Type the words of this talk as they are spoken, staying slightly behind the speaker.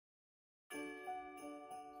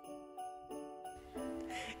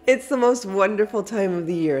It's the most wonderful time of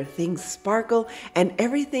the year. Things sparkle and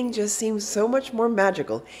everything just seems so much more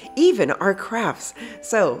magical, even our crafts.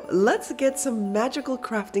 So let's get some magical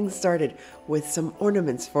crafting started with some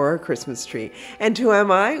ornaments for our Christmas tree. And who am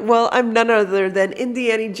I? Well, I'm none other than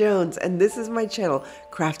Indiana Jones, and this is my channel,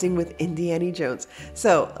 Crafting with Indiana Jones.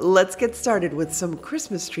 So let's get started with some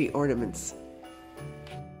Christmas tree ornaments.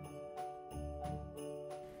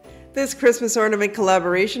 This Christmas ornament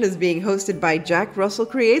collaboration is being hosted by JaquesRussell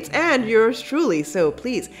Creates and yours truly, so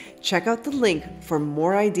please check out the link for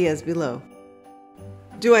more ideas below.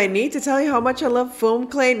 Do I need to tell you how much I love foam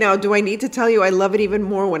clay? Now, do I need to tell you I love it even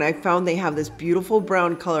more when I found they have this beautiful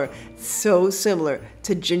brown color so similar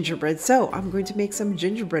to gingerbread? So I'm going to make some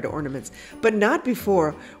gingerbread ornaments, but not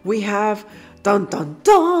before we have dun dun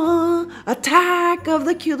dun, attack of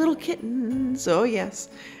the cute little kittens. Oh yes,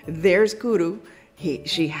 there's Kuru.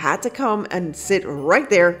 She had to come and sit right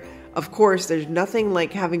there. Of course, there's nothing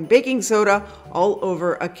like having baking soda all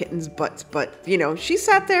over a kitten's butt. But, you know, she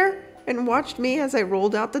sat there and watched me as I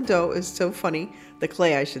rolled out the dough. It's so funny. The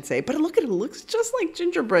clay, I should say. But look at it. It looks just like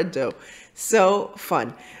gingerbread dough. So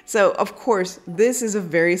fun. So, of course, this is a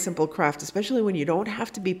very simple craft, especially when you don't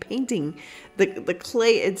have to be painting the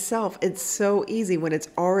clay itself. It's so easy when it's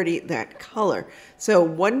already that color. So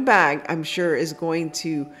one bag, I'm sure, is going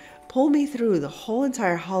to pull me through the whole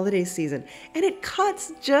entire holiday season, and it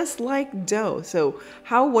cuts just like dough. So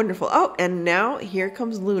how wonderful. Oh, and now here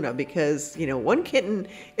comes Luna, because you know, one kitten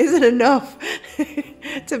isn't enough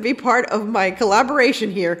to be part of my collaboration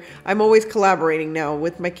here. I'm always collaborating now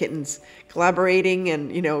with my kittens, collaborating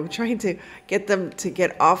and, you know, trying to get them to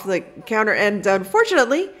get off the counter. And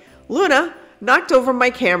unfortunately, Luna knocked over my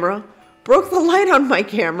camera, broke the light on my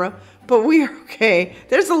camera, but we are okay.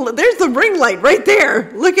 There's the ring light right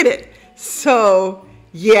there. Look at it. So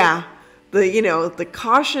yeah, the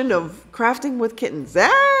caution of crafting with kittens.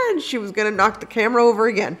 And she was gonna knock the camera over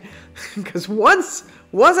again, because once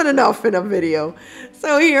wasn't enough in a video.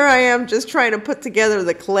 So here I am just trying to put together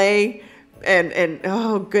the clay, and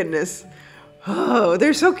oh goodness. Oh,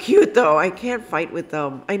 they're so cute though. I can't fight with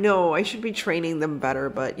them. I know I should be training them better,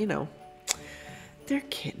 but you know, they're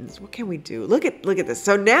kittens. What can we do? Look at this.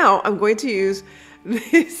 So now I'm going to use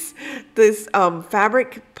this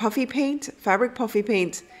fabric puffy paint. Fabric puffy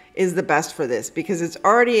paint is the best for this because it's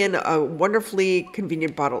already in a wonderfully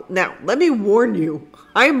convenient bottle. Now, let me warn you,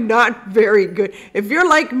 I'm not very good. If you're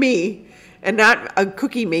like me and not a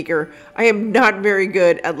cookie maker, I am not very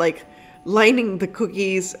good at like lining the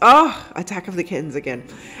cookies. Oh, Attack of the Kittens again.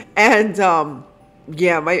 And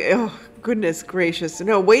yeah, oh goodness gracious.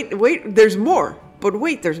 No, wait, there's more. But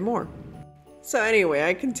wait, there's more. So anyway,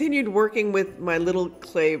 I continued working with my little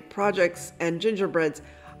clay projects and gingerbreads.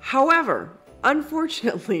 However,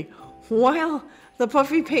 unfortunately, while the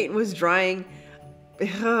puffy paint was drying,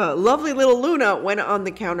 lovely little Luna went on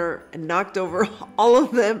the counter and knocked over all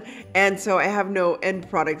of them. And so I have no end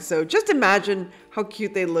product. So just imagine how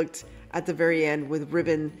cute they looked at the very end with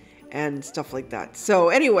ribbon and stuff like that. So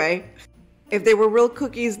anyway, if they were real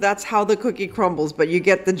cookies, that's how the cookie crumbles, but you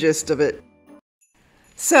get the gist of it.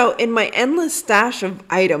 So in my endless stash of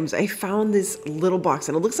items, I found this little box,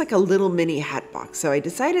 and it looks like a little mini hat box. So I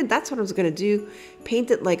decided that's what I was going to do,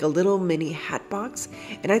 paint it like a little mini hat box.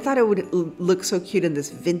 And I thought it would look so cute in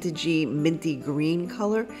this vintagey minty green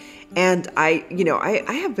color. And I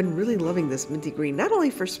have been really loving this minty green, not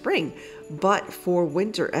only for spring, but for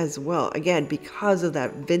winter as well. Again, because of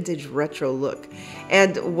that vintage retro look.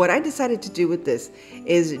 And what I decided to do with this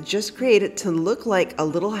is just create it to look like a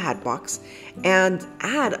little hat box and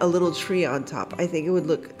add a little tree on top. I think it would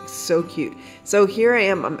look so cute. So here I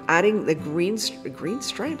am, I'm adding the green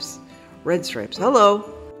stripes, red stripes.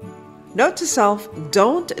 Hello. Note to self,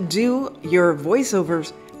 don't do your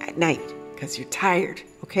voiceovers at night because you're tired,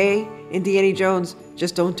 okay? Indiana Jones,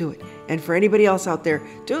 just don't do it. And for anybody else out there,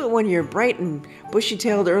 do it when you're bright and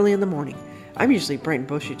bushy-tailed early in the morning. I'm usually bright and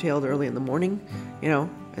bushy-tailed early in the morning, you know,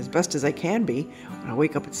 as best as I can be when I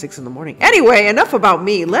wake up at 6 in the morning. Anyway, enough about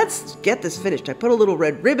me. Let's get this finished. I put a little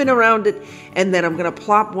red ribbon around it, and then I'm going to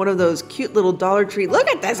plop one of those cute little Dollar Tree. Look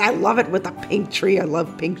at this. I love it with a pink tree. I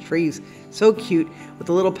love pink trees. So cute with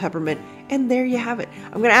a little peppermint. And there you have it.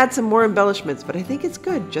 I'm going to add some more embellishments, but I think it's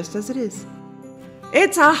good just as it is.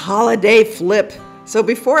 It's a holiday flip. So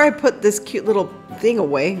before I put this cute little thing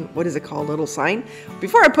away, what is it called, little sign?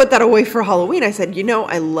 Before I put that away for Halloween, I said, you know,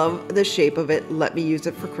 I love the shape of it. Let me use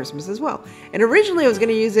it for Christmas as well. And originally I was going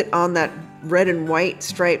to use it on that red and white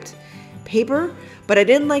striped paper, but I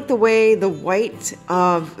didn't like the way the white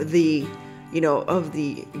of the, of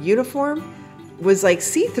the uniform was like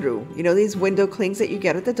see-through. You know, these window clings that you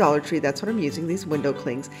get at the Dollar Tree. That's what I'm using, these window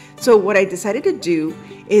clings. So what I decided to do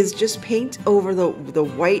is just paint over the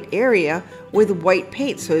white area with white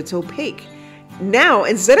paint so it's opaque. Now,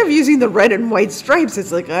 instead of using the red and white stripes,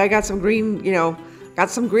 it's like, I got some green, you know, got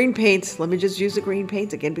some green paint. Let me just use the green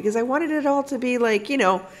paint again because I wanted it all to be like, you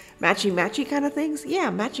know, matchy-matchy kind of things. Yeah,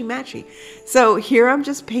 matchy-matchy. So here I'm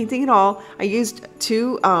just painting it all. I used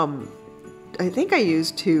two, I think I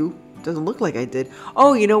used two. Doesn't look like I did.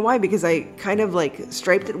 Oh, you know why? Because I kind of like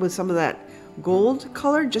striped it with some of that gold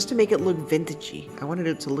color just to make it look vintagey. I wanted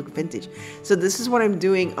it to look vintage. So this is what I'm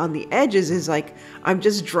doing on the edges, is like I'm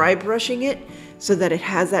just dry brushing it so that it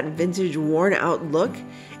has that vintage worn out look.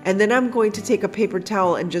 And then I'm going to take a paper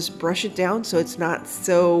towel and just brush it down so it's not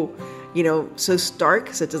so, you know, so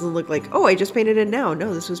stark, so it doesn't look like, oh, I just painted it now.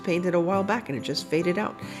 No, this was painted a while back and it just faded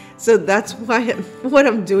out. So that's why what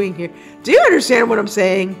I'm doing here. Do you understand what I'm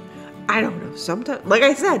saying? I don't know. Sometimes, like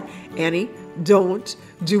I said, Annie, don't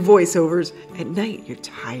do voiceovers at night. You're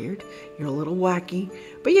tired. You're a little wacky.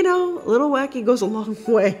 But you know, a little wacky goes a long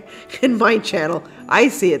way in my channel. I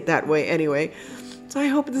see it that way anyway. So I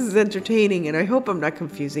hope this is entertaining, and I hope I'm not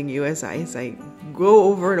confusing you as I go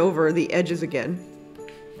over and over the edges again.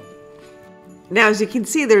 Now, as you can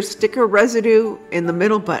see, there's sticker residue in the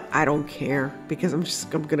middle, but I don't care because I'm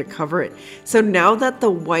going to cover it. So now that the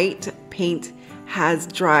white paint has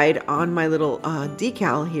dried on my little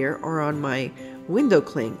decal here, or on my window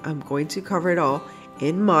cling, I'm going to cover it all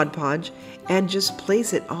in Mod Podge and just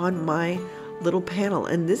place it on my little panel.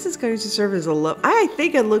 And this is going to serve as a look. I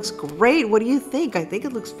think it looks great. What do you think? I think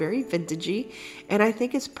it looks very vintagey, and I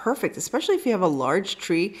think it's perfect, especially if you have a large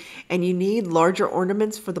tree and you need larger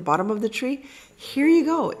ornaments for the bottom of the tree. Here you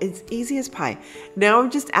go. It's easy as pie. Now I'm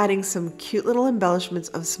just adding some cute little embellishments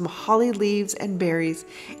of some holly leaves and berries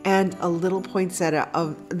and a little poinsettia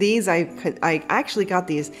of these. I actually got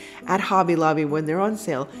these at Hobby Lobby when they're on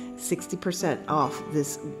sale, 60% off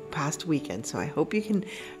this past weekend. So I hope you can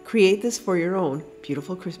create this for your own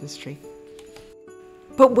beautiful Christmas tree.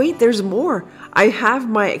 But wait, there's more. I have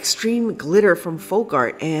my extreme glitter from Folk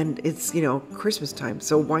Art, and it's, you know, Christmas time,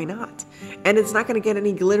 so why not? And it's not going to get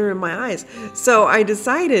any glitter in my eyes. So I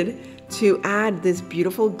decided to add this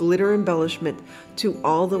beautiful glitter embellishment to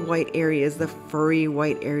all the white areas, the furry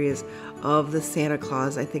white areas of the Santa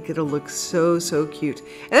Claus. I think it'll look so, so cute.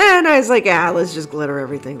 And then I was like, let's just glitter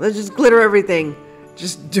everything. Let's just glitter everything.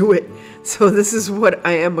 Just do it. So this is what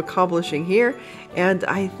I am accomplishing here, and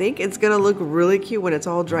I think it's gonna look really cute when it's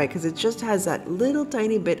all dry because it just has that little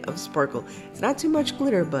tiny bit of sparkle. It's not too much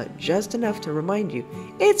glitter, but just enough to remind you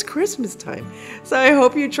it's Christmas time. So I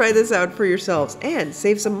hope you try this out for yourselves and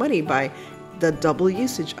save some money by the double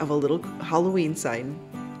usage of a little Halloween sign.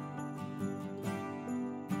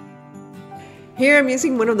 Here I'm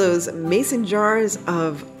using one of those mason jars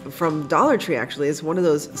from Dollar Tree. Actually, it's one of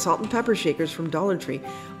those salt and pepper shakers from Dollar Tree.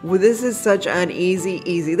 Well, this is such an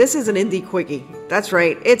easy. This is an indie quickie. That's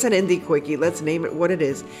right, it's an indie quickie. Let's name it what it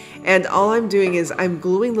is. And all I'm doing is I'm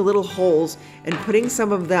gluing the little holes and putting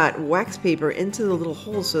some of that wax paper into the little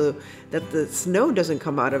holes so that the snow doesn't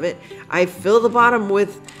come out of it. I fill the bottom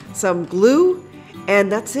with some glue,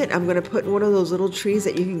 and that's it. I'm going to put one of those little trees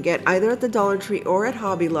that you can get either at the Dollar Tree or at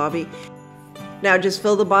Hobby Lobby. Now just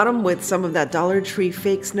fill the bottom with some of that Dollar Tree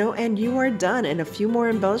fake snow and you are done, and a few more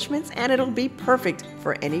embellishments and it'll be perfect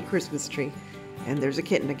for any Christmas tree. And there's a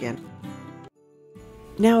kitten again.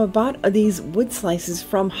 Now I bought these wood slices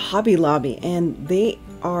from Hobby Lobby and they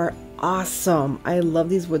are awesome. I love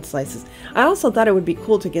these wood slices. I also thought it would be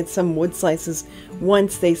cool to get some wood slices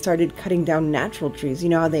once they started cutting down natural trees. You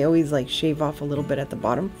know how they always like shave off a little bit at the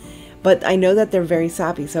bottom? But I know that they're very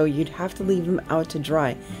sappy, so you'd have to leave them out to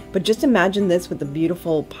dry. But just imagine this with the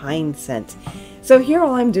beautiful pine scent. So here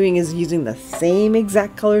all I'm doing is using the same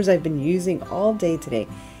exact colors I've been using all day today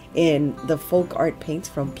in the folk art paints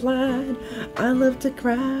from Plaid. I love to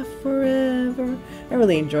craft forever. I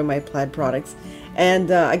really enjoy my Plaid products. And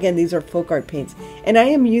again, these are folk art paints. And I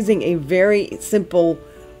am using a very simple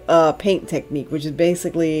paint technique, which is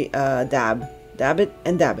basically dab. Dab it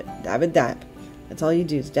and dab it. Dab it, dab. That's all you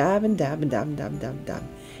do is dab and dab and dab and dab and dab and dab.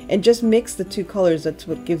 And just mix the two colors. That's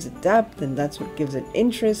what gives it depth and that's what gives it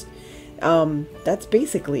interest. That's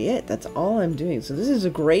basically it. That's all I'm doing. So this is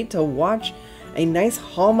great to watch a nice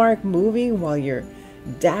Hallmark movie while you're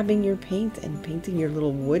dabbing your paint and painting your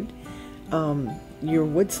little wood, your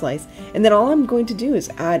wood slice. And then all I'm going to do is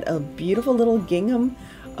add a beautiful little gingham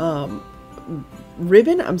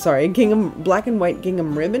ribbon, a gingham, black and white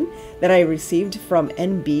gingham ribbon that I received from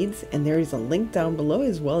N Beads, and there is a link down below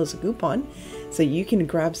as well as a coupon, so you can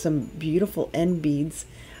grab some beautiful N Beads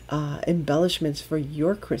embellishments for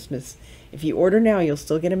your Christmas. If you order now, you'll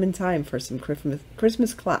still get them in time for some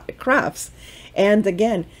Christmas crafts. And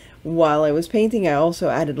again, while I was painting, I also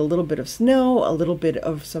added a little bit of snow, a little bit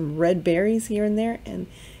of some red berries here and there, and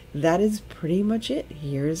that is pretty much it.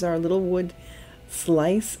 Here's our little wood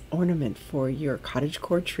slice ornament for your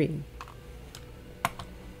cottagecore tree.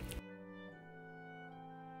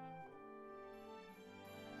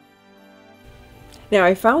 Now,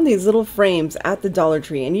 I found these little frames at the Dollar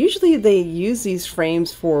Tree, and usually they use these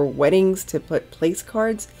frames for weddings to put place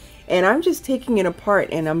cards, and I'm just taking it apart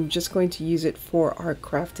and I'm just going to use it for our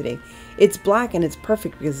craft today. It's black and it's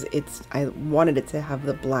perfect because I wanted it to have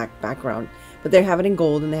the black background, but they have it in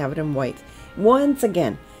gold and they have it in white. Once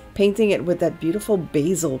again, painting it with that beautiful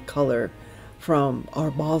basil color from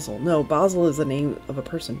our basil. No, basil is the name of a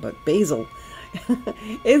person, but basil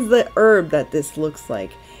is the herb that this looks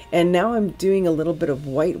like. And now I'm doing a little bit of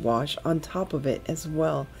whitewash on top of it as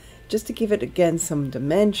well, just to give it again some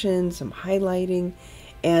dimension, some highlighting.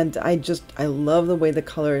 And I love the way the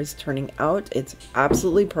color is turning out. It's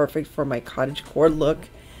absolutely perfect for my cottagecore look.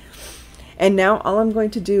 And now all I'm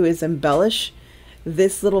going to do is embellish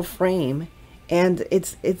this little frame, and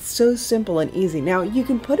it's so simple and easy. Now you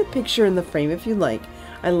can put a picture in the frame if you like.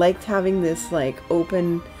 I liked having this like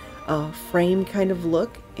open frame kind of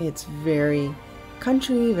look. It's very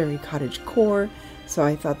country, very cottagecore, so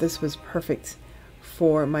I thought this was perfect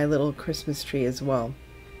for my little Christmas tree as well.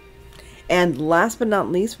 And last but not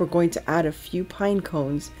least, we're going to add a few pine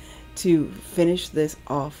cones to finish this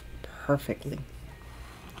off perfectly.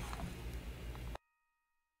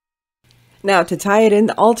 Now, to tie it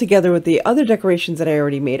in all together with the other decorations that I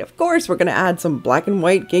already made, of course, we're going to add some black and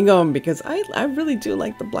white gingham, because I really do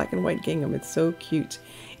like the black and white gingham. It's so cute.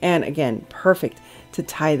 And again, perfect to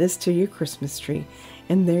tie this to your Christmas tree.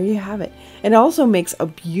 And there you have it. It also makes a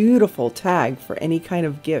beautiful tag for any kind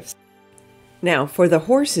of gifts. Now, for the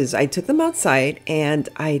horses, I took them outside and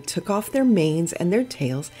I took off their manes and their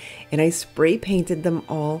tails, and I spray painted them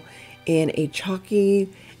all in a chalky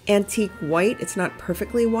antique white. It's not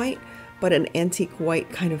perfectly white, but an antique white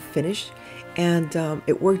kind of finish. And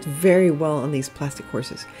it worked very well on these plastic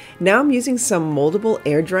horses. Now I'm using some moldable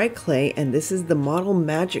air dry clay, and this is the Model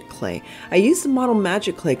Magic clay. I use the Model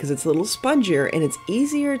Magic clay because it's a little spongier and it's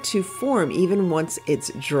easier to form even once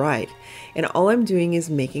it's dried. And all I'm doing is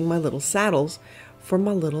making my little saddles for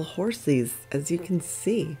my little horses, as you can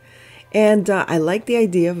see. And I like the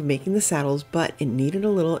idea of making the saddles, but it needed a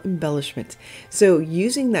little embellishment. So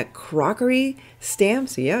using that crockery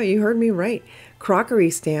stamps, yeah, you heard me right, crockery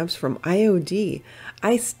stamps from IOD,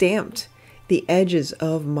 I stamped the edges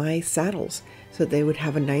of my saddles so they would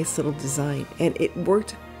have a nice little design, and it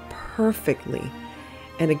worked perfectly.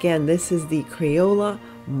 And again, this is the Crayola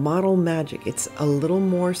Model Magic. It's a little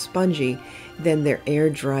more spongy than their air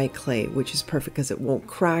dry clay, which is perfect because it won't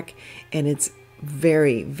crack, and it's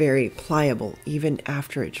very, very pliable even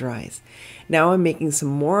after it dries. Now I'm making some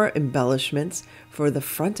more embellishments for the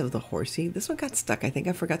front of the horsey. This one got stuck. I think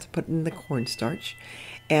I forgot to put in the cornstarch.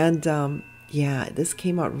 And yeah, this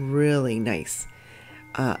came out really nice.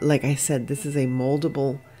 Like I said, this is a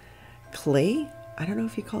moldable clay. I don't know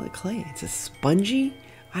if you call it clay. It's a spongy,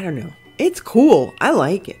 I don't know. It's cool. I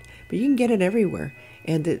like it. But you can get it everywhere.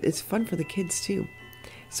 And it's fun for the kids too.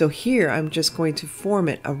 So here I'm just going to form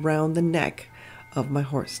it around the neck of my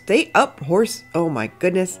horse. Stay up, horse. Oh my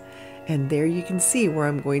goodness. And there you can see where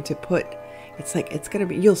I'm going to put, it's like, it's going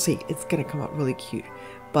to be, you'll see, it's going to come out really cute.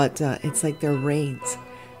 But it's like their reins.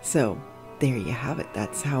 So there you have it.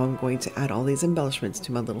 That's how I'm going to add all these embellishments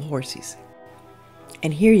to my little horsies.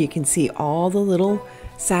 And here you can see all the little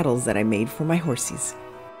saddles that I made for my horsies.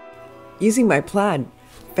 Using my Plaid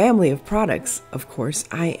family of products, of course,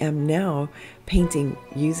 I am now painting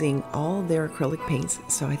using all their acrylic paints.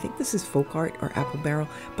 So I think this is Folk Art or Apple Barrel,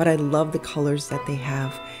 but I love the colors that they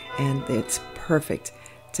have, and it's perfect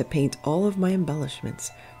to paint all of my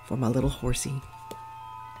embellishments for my little horsey.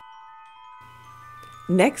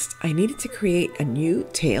 Next, I needed to create a new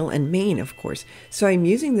tail and mane, of course. So I'm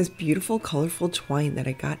using this beautiful colorful twine that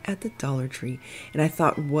I got at the Dollar Tree. And I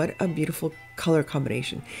thought, what a beautiful color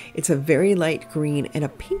combination. It's a very light green and a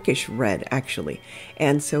pinkish red, actually.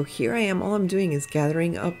 And so here I am, all I'm doing is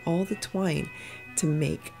gathering up all the twine to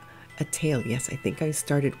make a tail. Yes, I think I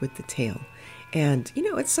started with the tail. And, you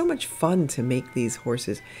know, it's so much fun to make these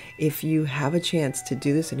horses. If you have a chance to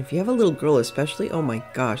do this, and if you have a little girl especially, oh my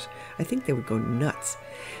gosh, I think they would go nuts.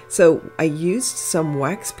 So I used some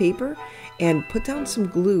wax paper and put down some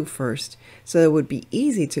glue first, so it would be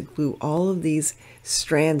easy to glue all of these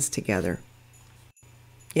strands together.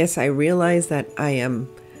 Yes, I realize that I'm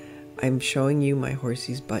showing you my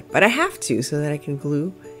horsey's butt, but I have to so that I can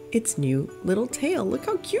glue its new little tail. Look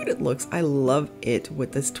how cute it looks. I love it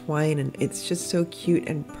with this twine, and it's just so cute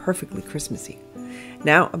and perfectly Christmassy.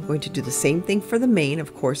 Now I'm going to do the same thing for the mane,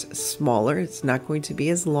 of course, smaller. It's not going to be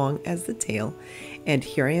as long as the tail. And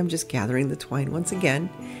here I am just gathering the twine once again.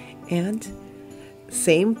 And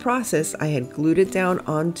same process, I had glued it down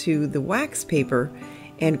onto the wax paper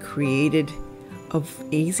and created an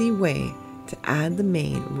easy way to add the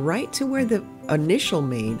mane right to where the initial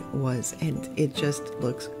mane was, and it just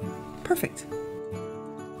looks perfect.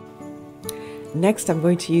 Next, I'm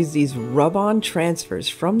going to use these rub-on transfers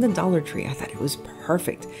from the Dollar Tree. I thought it was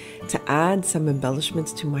perfect to add some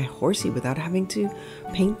embellishments to my horsey without having to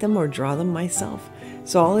paint them or draw them myself.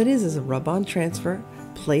 So all it is a rub-on transfer,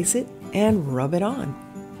 place it, and rub it on.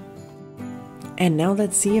 And now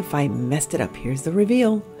let's see if I messed it up. Here's the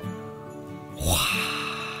reveal.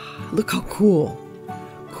 Wow, look how cool.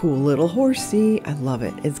 Cool little horsey. I love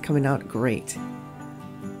it. It's coming out great.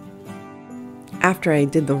 After I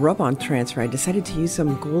did the rub-on transfer, I decided to use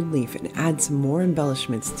some gold leaf and add some more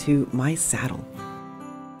embellishments to my saddle.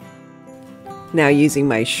 Now using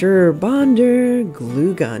my Sure Bonder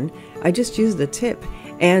glue gun, I just used the tip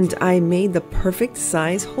and I made the perfect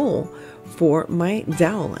size hole for my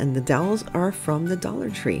dowel, and the dowels are from the Dollar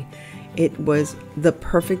Tree. It was the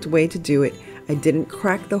perfect way to do it. I didn't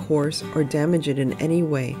crack the horse or damage it in any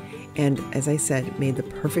way, and as I said, made the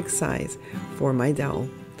perfect size for my dowel.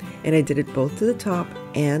 And I did it both to the top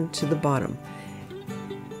and to the bottom.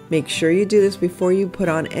 Make sure you do this before you put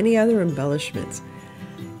on any other embellishments.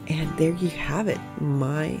 And there you have it,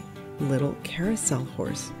 my little carousel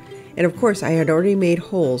horse. And of course, I had already made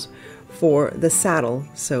holes for the saddle,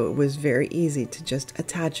 so it was very easy to just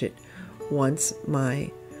attach it once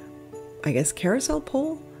my, I guess, carousel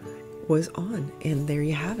pole was on. And there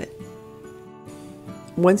you have it.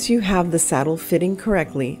 Once you have the saddle fitting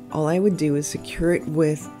correctly, all I would do is secure it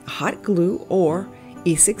with hot glue or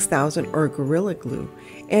E6000 or Gorilla Glue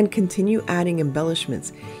and continue adding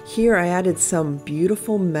embellishments. Here I added some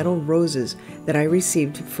beautiful metal roses that I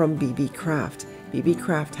received from BB Craft. BB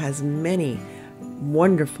Craft has many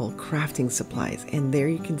wonderful crafting supplies, and there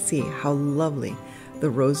you can see how lovely the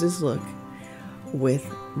roses look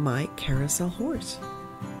with my carousel horse.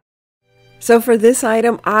 So for this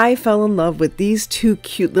item, I fell in love with these two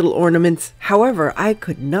cute little ornaments. However, I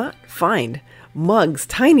could not find mugs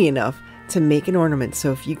tiny enough to make an ornament.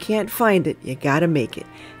 So if you can't find it, you gotta make it.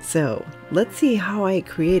 So let's see how I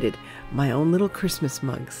created my own little Christmas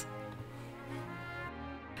mugs.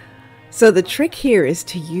 So the trick here is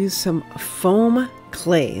to use some foam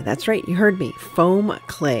clay. That's right, you heard me, foam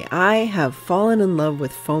clay. I have fallen in love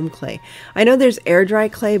with foam clay. I know there's air dry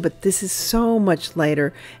clay, but this is so much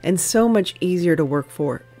lighter and so much easier to work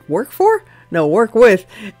for. Work for? No, work with.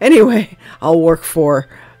 Anyway, I'll work for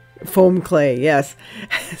foam clay, yes.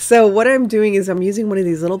 So what I'm doing is I'm using one of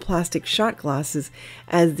these little plastic shot glasses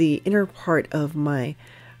as the inner part of my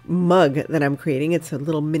mug that I'm creating. It's a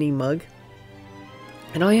little mini mug.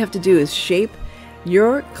 And all you have to do is shape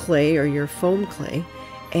your clay or your foam clay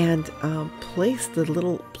and place the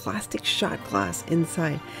little plastic shot glass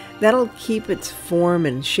inside. That'll keep its form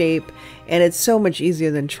and shape, and it's so much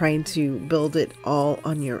easier than trying to build it all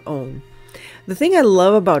on your own. The thing I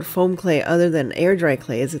love about foam clay other than air dry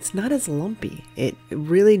clay is it's not as lumpy. It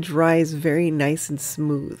really dries very nice and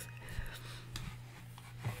smooth.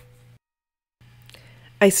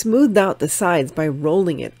 I smoothed out the sides by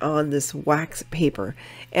rolling it on this wax paper,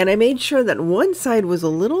 and I made sure that one side was a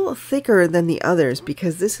little thicker than the others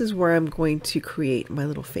because this is where I'm going to create my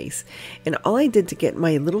little face. And all I did to get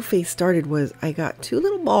my little face started was I got two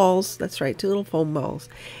little balls, that's right, two little foam balls,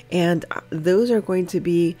 and those are going to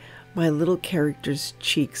be my little character's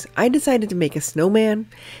cheeks. I decided to make a snowman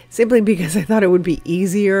simply because I thought it would be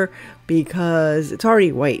easier because it's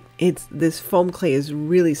already white. This foam clay is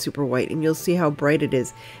really super white, and you'll see how bright it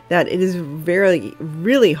is, that it is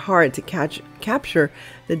really hard to capture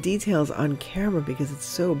the details on camera because it's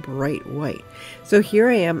so bright white. So here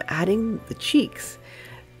I am adding the cheeks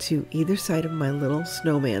to either side of my little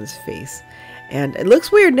snowman's face. And it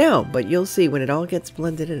looks weird now, but you'll see when it all gets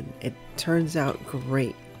blended in, it turns out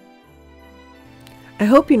great. I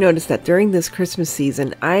hope you noticed that during this Christmas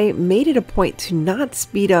season, I made it a point to not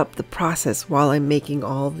speed up the process while I'm making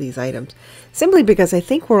all of these items, simply because I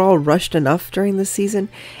think we're all rushed enough during this season,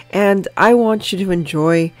 and I want you to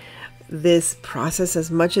enjoy this process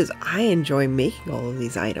as much as I enjoy making all of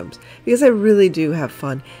these items, because I really do have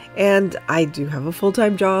fun, and I do have a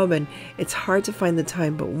full-time job, and it's hard to find the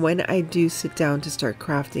time, but when I do sit down to start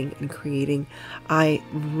crafting and creating, I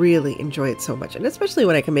really enjoy it so much, and especially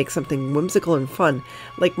when I can make something whimsical and fun,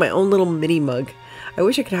 like my own little mini mug. I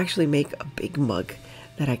wish I could actually make a big mug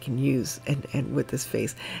that I can use and with this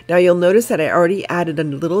face. Now you'll notice that I already added a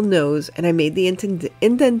little nose, and I made the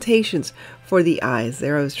indentations for the eyes.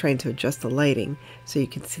 There I was trying to adjust the lighting so you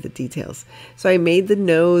can see the details. So I made the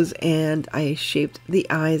nose and I shaped the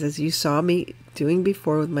eyes as you saw me doing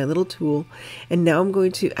before with my little tool. And now I'm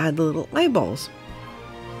going to add the little eyeballs.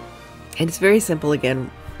 And it's very simple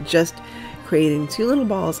again, just creating 2 little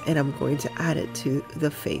balls, and I'm going to add it to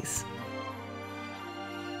the face.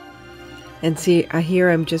 And see, here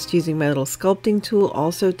I'm just using my little sculpting tool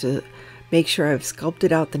also to make sure I've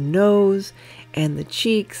sculpted out the nose and the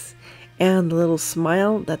cheeks and the little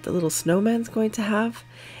smile that the little snowman's going to have.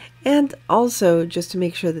 And also just to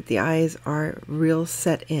make sure that the eyes are real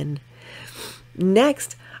set in.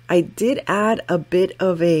 Next, I did add a bit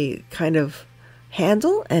of a kind of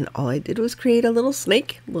handle, and all I did was create a little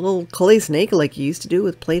snake, little clay snake like you used to do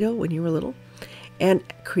with Play-Doh when you were little, and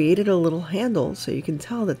created a little handle so you can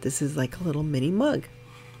tell that this is like a little mini mug.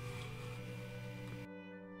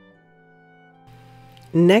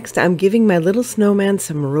 Next, I'm giving my little snowman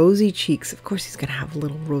some rosy cheeks. Of course, he's going to have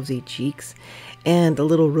little rosy cheeks and a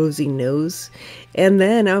little rosy nose. And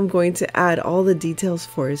then I'm going to add all the details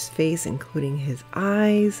for his face, including his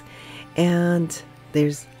eyes. And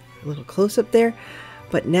there's a little close-up there.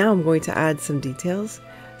 But now I'm going to add some details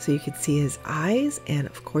so you can see his eyes and,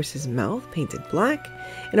 of course, his mouth painted black.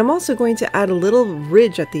 And I'm also going to add a little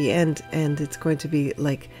ridge at the end, and it's going to be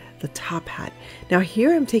like the top hat. Now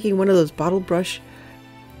here I'm taking one of those bottle brush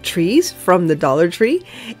trees from the Dollar Tree,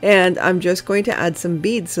 and I'm just going to add some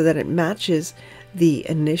beads so that it matches the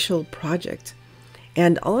initial project.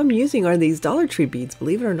 And all I'm using are these Dollar Tree beads,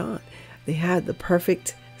 believe it or not. They had the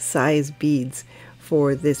perfect size beads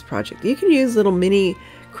for this project. You can use little mini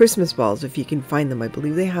Christmas balls if you can find them. I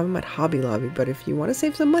believe they have them at Hobby Lobby, but if you want to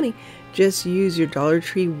save some money, just use your Dollar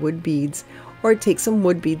Tree wood beads, or take some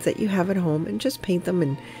wood beads that you have at home and just paint them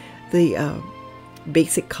in the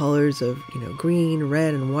basic colors of, you know, green,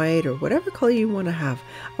 red, and white, or whatever color you want to have.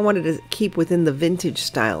 I wanted to keep within the vintage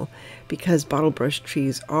style because bottle brush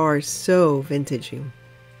trees are so vintagey.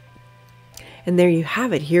 And there you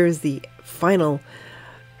have it. Here's the final,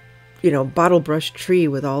 you know, bottle brush tree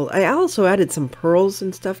with all. I also added some pearls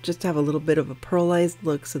and stuff just to have a little bit of a pearlized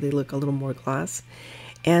look so they look a little more glass.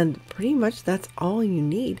 And pretty much that's all you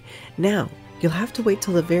need. Now, you'll have to wait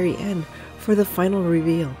till the very end for the final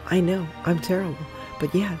reveal. I know, I'm terrible.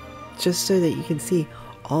 But yeah, just so that you can see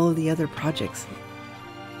all of the other projects.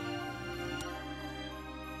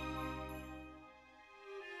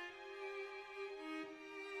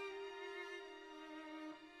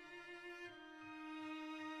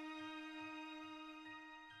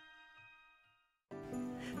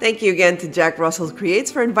 Thank you again to JaquesRussell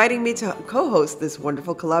Creates for inviting me to co-host this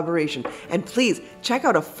wonderful collaboration. And please check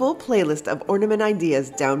out a full playlist of ornament ideas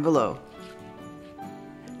down below.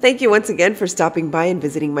 Thank you once again for stopping by and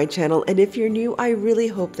visiting my channel. And if you're new, I really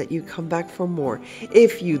hope that you come back for more.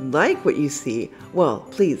 If you like what you see, well,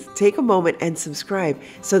 please take a moment and subscribe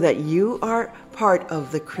so that you are part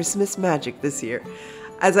of the Christmas magic this year.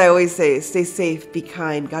 As I always say, stay safe, be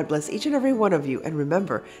kind, God bless each and every one of you, and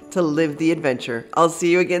remember to live the adventure. I'll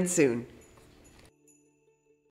see you again soon.